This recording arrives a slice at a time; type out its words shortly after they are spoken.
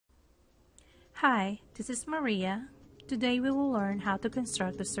Hi, this is Maria. Today we will learn how to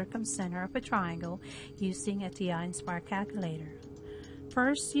construct the circumcenter of a triangle using a TI-Nspire calculator.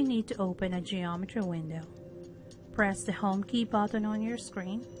 First, you need to open a geometry window. Press the Home key button on your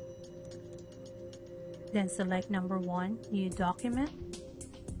screen. Then select number 1, New Document,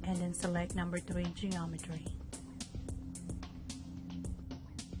 and then select number 3, Geometry.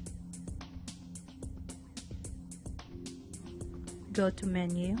 Go to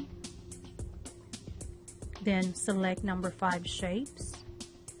Menu. Then select number 5, Shapes,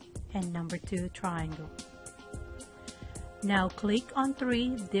 and number 2, Triangle. Now click on 3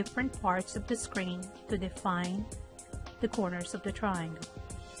 different parts of the screen to define the corners of the triangle.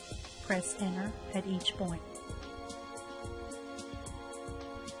 Press Enter at each point.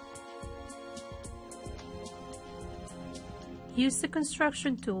 Use the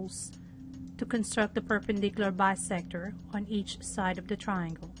construction tools to construct the perpendicular bisector on each side of the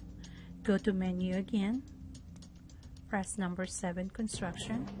triangle. Go to Menu again. Press number 7,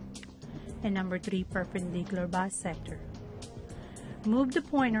 Construction, and number 3, Perpendicular Bisector. Move the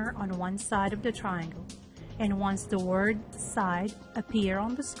pointer on one side of the triangle, and once the word side appear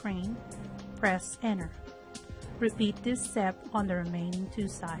on the screen, press Enter. Repeat this step on the remaining 2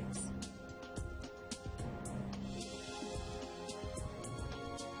 sides.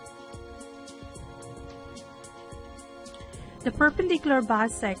 The perpendicular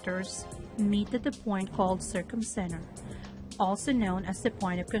bisectors meet at the point called circumcenter, also known as the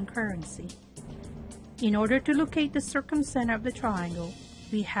point of concurrency. In order to locate the circumcenter of the triangle,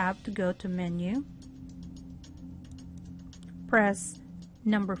 we have to go to Menu, press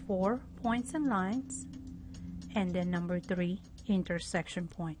number 4, Points and Lines, and then number 3, Intersection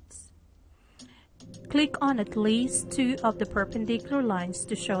Points. Click on at least 2 of the perpendicular lines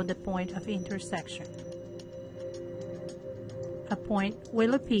to show the point of intersection. A point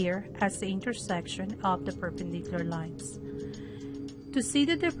will appear as the intersection of the perpendicular lines. To see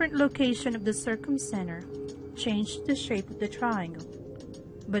the different location of the circumcenter, change the shape of the triangle.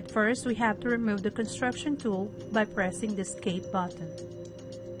 But first, we have to remove the construction tool by pressing the Escape button.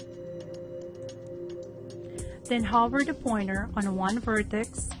 Then hover the pointer on one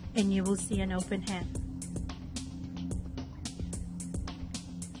vertex and you will see an open hand.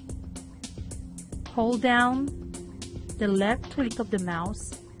 Hold down the left click of the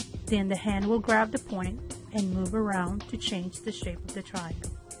mouse, then the hand will grab the point and move around to change the shape of the triangle.